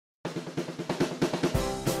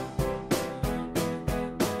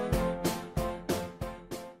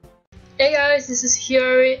Hey guys, this is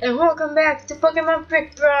Hiyori and welcome back to Pokemon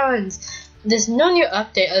Brick Bronze! There's no new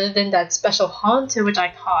update other than that special haunter which I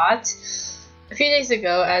caught a few days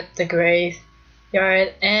ago at the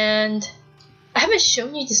graveyard, and I haven't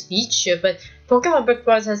shown you this feature, but Pokemon Brick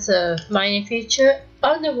Bronze has a mining feature,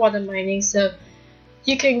 underwater mining, so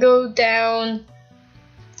you can go down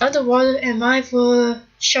underwater and mine for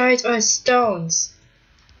shards or stones.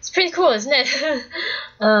 It's pretty cool, isn't it?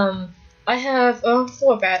 I have I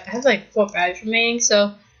have like 4 batteries remaining,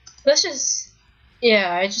 so let's just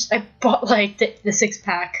I bought like the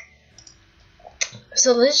 6-pack.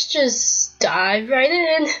 So let's just dive right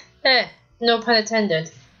in. No pun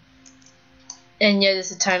intended. And yeah,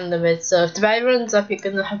 there's a time limit, so if the battery runs up, you're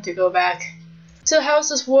gonna have to go back. So how does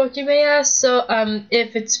this work, you may ask? So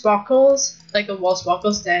if it sparkles, like a wall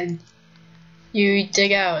sparkles, then you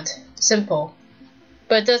dig out. Simple.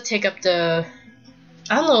 But it does take up the,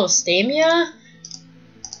 I don't know, stamina?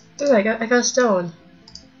 Ooh, I got a stone.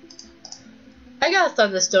 I got a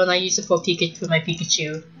thunderstone. I used it for my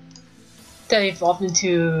Pikachu that evolved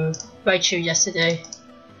into Raichu yesterday.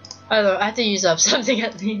 I don't know, I have to use up something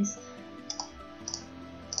at least.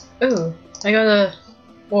 Ooh, I got a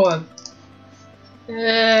orb.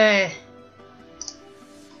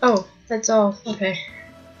 Oh, that's all. Okay.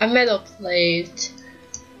 A metal plate.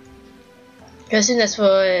 I assume that's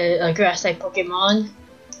for a grass-type Pokemon.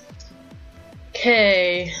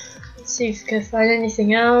 Okay, let's see if we can find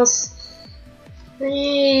anything else.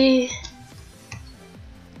 And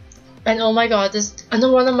oh my god, this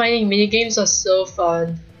underwater mining minigames are so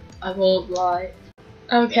fun. I won't lie.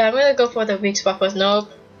 Okay, I'm gonna go for the weak sparkles. Nope.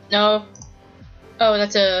 Nope. Oh,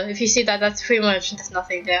 that's a. If you see that, that's pretty much. There's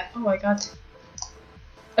nothing there. Oh my god.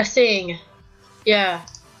 A thing. Yeah.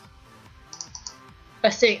 A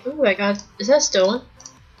thing. Oh my god. Is that a stone?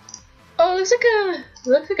 Oh, looks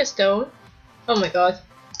like a stone. Oh my god.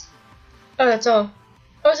 Oh, that's all.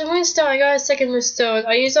 Oh, it's a moonstone. I got a second moonstone.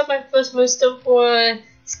 I used up my first moonstone for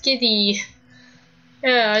Skiddy.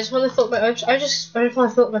 Yeah, I just want to fill up my. I just want to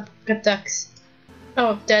fill up my ducks.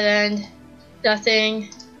 Oh, dead end.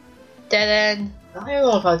 Nothing. Dead end. I don't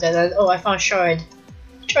know about dead end. Oh, I found shard.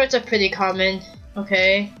 Shards are pretty common.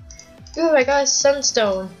 Okay. Ooh, I got a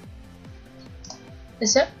sunstone.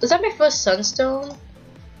 Is that my first sunstone?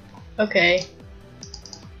 Okay.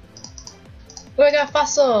 Oh, I got a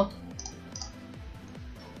fossil.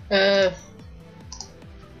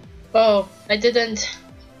 Oh, I didn't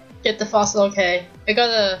get the fossil. Okay, I got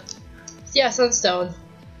a sunstone.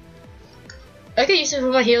 I could use it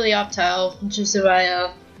for my Helioptile, which is in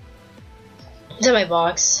my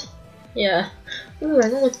box. Yeah. Ooh,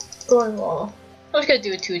 another glowing wall. I'm just gonna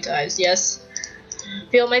do it 2 times. Yes.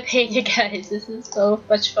 Feel my pain, you guys. This is so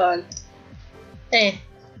much fun. Hey.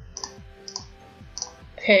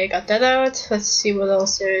 Okay, got that out. Let's see what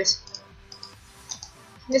else there is.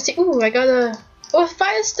 Let's see. Ooh, I got a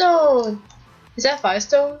Firestone. Is that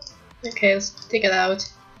Firestone? Okay, let's take it out.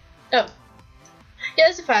 Oh, yeah,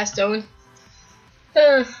 it's a Firestone.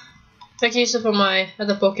 I can use it for my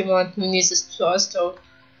other Pokemon who needs this Firestone.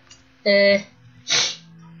 Anything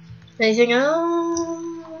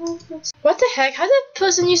else? What the heck? How did that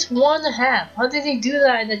person use 1.5? How did he do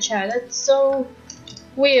that in the chat? That's so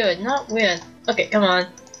weird. Not weird. Okay, come on.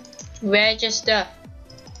 Register.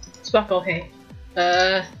 Sparkle, okay.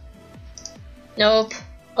 Nope.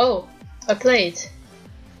 Oh, a plate.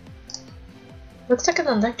 Looks like an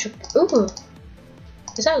electric. Ooh.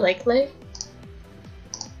 Is that like clay?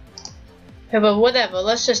 Okay, but whatever.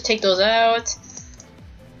 Let's just take those out.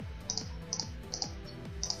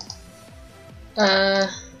 Oh,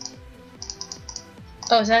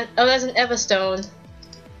 that's an Everstone.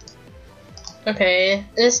 Okay,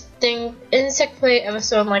 this thing, insect clay,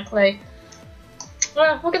 Everstone like clay.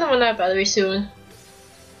 Well, we're gonna run out of battery soon.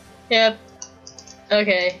 Yep.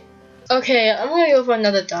 Okay. Okay, I'm gonna go for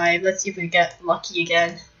another dive. Let's see if we get lucky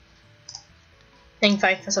again. And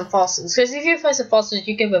fight for some fossils. Because if you find some fossils,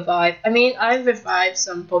 you can revive. I mean, I've revived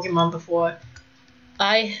some Pokemon before.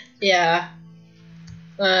 Yeah.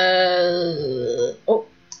 Oh.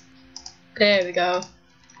 There we go.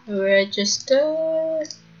 Register.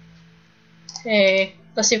 Hey,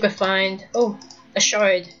 let's see if we can find. Oh, a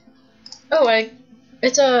shard. Oh,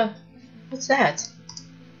 it's a. What's that?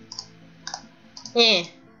 Yeah.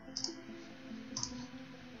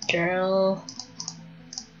 Girl.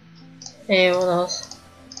 Hey, what else?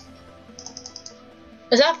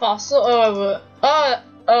 Is that a fossil? Oh, that.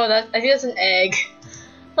 I think that's an egg.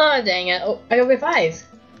 Oh, dang it. Oh, I got revive.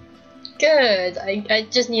 Good. I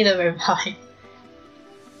just need a revive.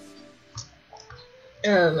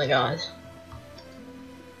 Oh my god.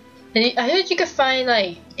 I heard you could find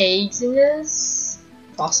like eggs in this.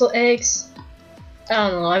 fossil eggs? I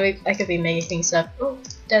don't know, I could be making things up. Oh,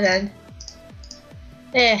 dead end.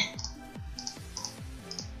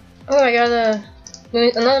 Oh, I got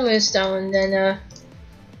another moonstone, then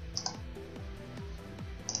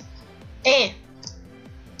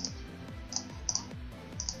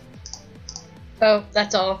Oh,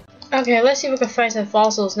 that's all. Okay, let's see if we can find some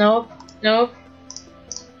fossils. Nope. Nope.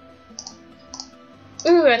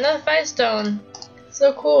 Ooh, another firestone.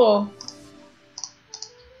 So cool.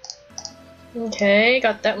 Okay,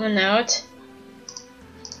 got that one out.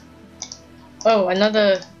 Oh,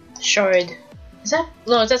 another shard. Is that?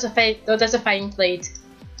 No, that's a fighting plate.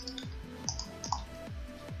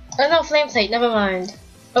 Oh no, flame plate. Never mind.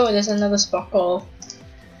 Oh, there's another sparkle.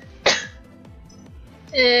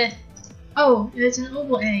 Oh, it's an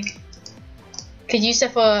oval egg. Could use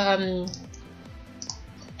it for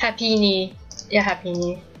Happini. Yeah,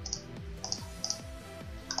 Happini.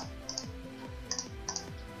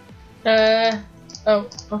 Oh,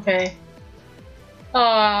 okay. Oh,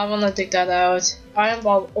 I wanna dig that out. Iron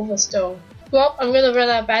ball over stone. Well, I'm gonna run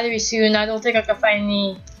out of battery soon. I don't think I can find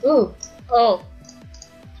any. Ooh. Oh.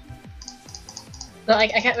 No, I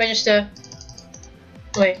can't register.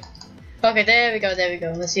 Wait. Okay, there we go, there we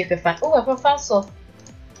go. Let's see if we can find. Oh, I have a fossil.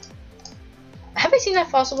 Have I seen that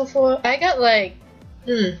fossil before? I got like. I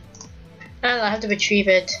don't know, I have to retrieve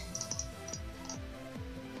it.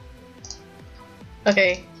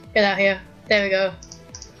 Okay, get out here. There we go.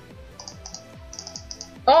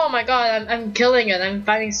 Oh my god, I'm killing it. I'm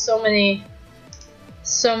finding so many.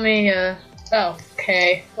 Oh,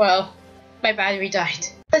 okay. Well, my battery died.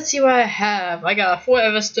 Let's see what I have. I got 4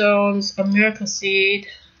 everstones, a miracle seed.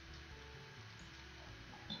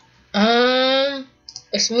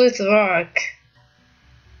 A smooth rock.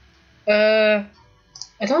 I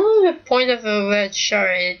don't know the point of a red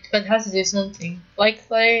shard, but it has to do something. Like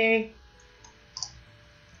clay.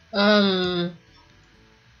 I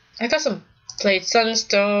got some plate,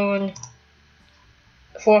 sunstone,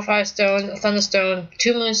 4 or 5 stone, a thunderstone,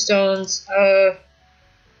 2 moonstones,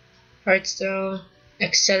 heartstone,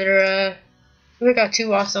 etc. We got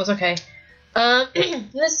 2 rock stones. Okay.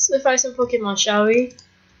 Let's find some Pokemon, shall we?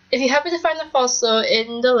 If you happen to find a fossil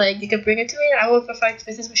in the lake, you can bring it to me and I will provide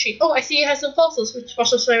business machine. Oh, I see it has some fossils, which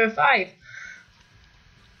fossil flavor 5.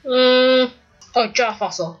 Oh, jaw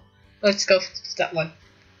fossil. Let's go for that one.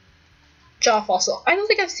 Jaw fossil. I don't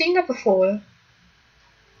think I've seen that before.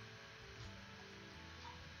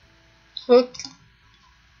 What?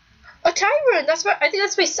 A tyrant! I think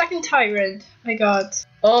that's my second tyrant I got.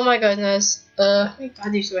 Oh my goodness. How many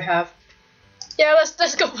bodies do I have? Yeah,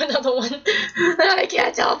 let's go for another one. I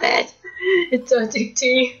can't help it. It's so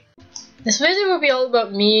addicting. This video will be all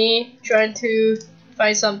about me trying to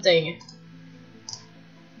find something.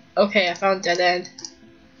 Okay, I found dead end.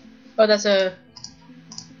 Oh, that's a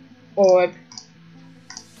orb.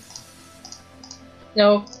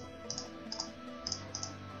 No.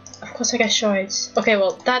 Of course I got shards. Okay,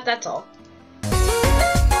 well that's all.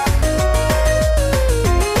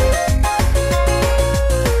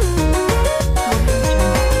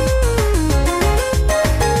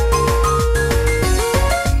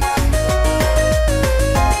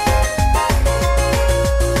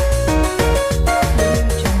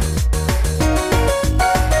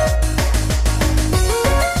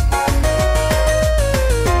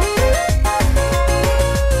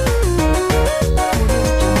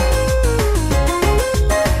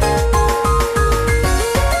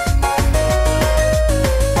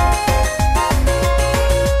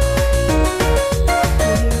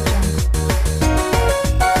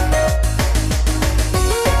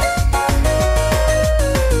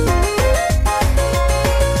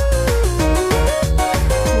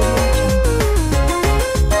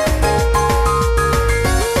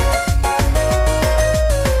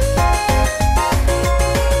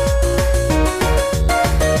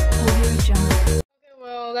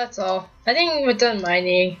 That's all. I think we're done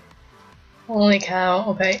mining. Holy cow,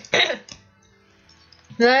 okay.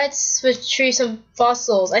 Let's retrieve some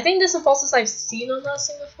fossils. I think there's some fossils I've seen on that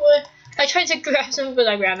thing before. I tried to grab some but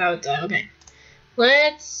I ran out of time. Okay.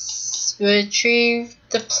 Let's retrieve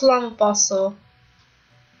the plum fossil.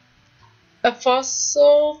 A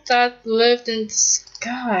fossil that lived in the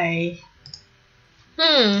sky.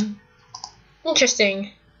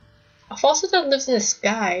 Interesting. A fossil that lives in the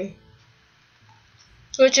sky.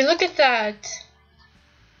 Would you look at that?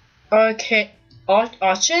 Okay,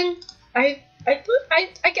 Archon? I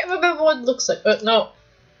can't remember what it looks like. No,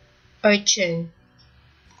 Archon.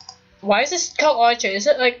 Why is this called Archon? Is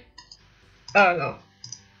it like I don't know.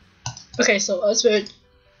 Okay, so let's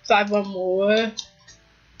find one more.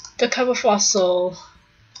 The cover fossil.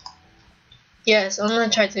 Yes, I'm gonna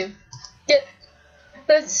try to get.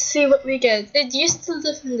 Let's see what we get. It used to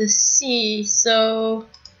live in the sea, so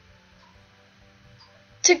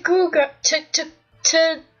Taguga,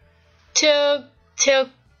 Takuga,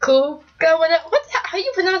 what? How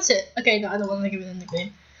you pronounce it? Okay, no, I don't want to give it a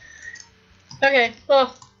nickname. Okay,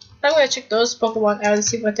 well, I'm gonna check those Pokemon out and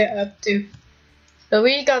see what they're up to. But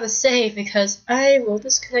we gotta save because I will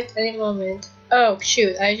disconnect any moment. Oh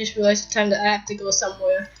shoot! I just realized the time that I have to go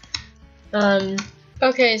somewhere.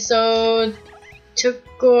 Okay, so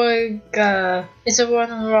Takuga is a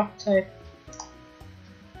rock type.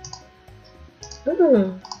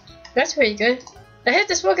 Ooh, that's pretty good. I heard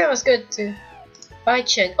this Pokemon was good too.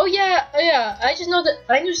 Baichen. Oh yeah. I just know the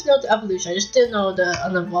evolution. I just didn't know the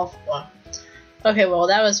unevolved one. Okay, well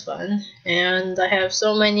that was fun. And I have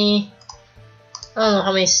so many. I don't know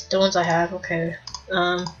how many stones I have. Okay.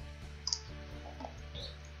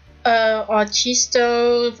 Archie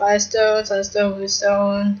stone, firestone, sunstone,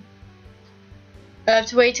 bluestone. I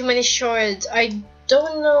have way too many shards. I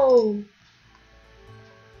don't know.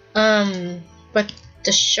 What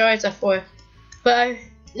the shards are for, but I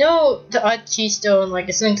know the Archie stone like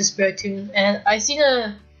it's linked to Spiritomb, and I seen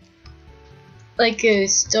a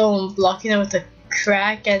stone blocking it with a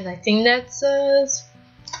crack, and I think that's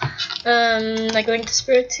like linked to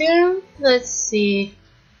Spiritomb. Let's see.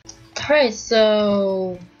 Alright,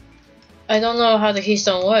 so I don't know how the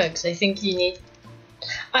keystone works. I think you need.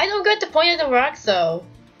 I don't get the point of the rock though.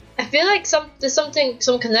 I feel like there's some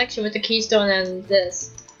connection with the keystone and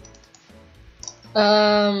this.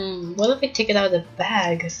 What if we take it out of the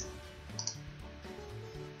bag?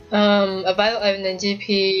 A vital item and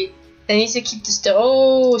GP. I need to keep the stone.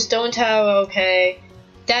 Oh, stone tower. Okay,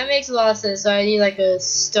 that makes a lot of sense. So I need like a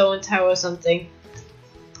stone tower or something.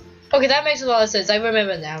 Okay, that makes a lot of sense. I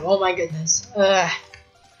remember now. Oh my goodness.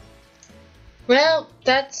 Well,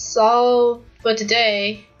 that's all for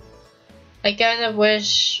today. I kind of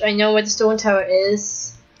wish I know where the stone tower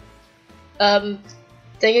is.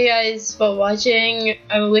 Thank you guys for watching.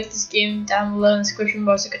 I will link this game down below in the description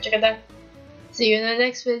box so you can check it out. See you in the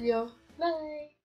next video. Bye!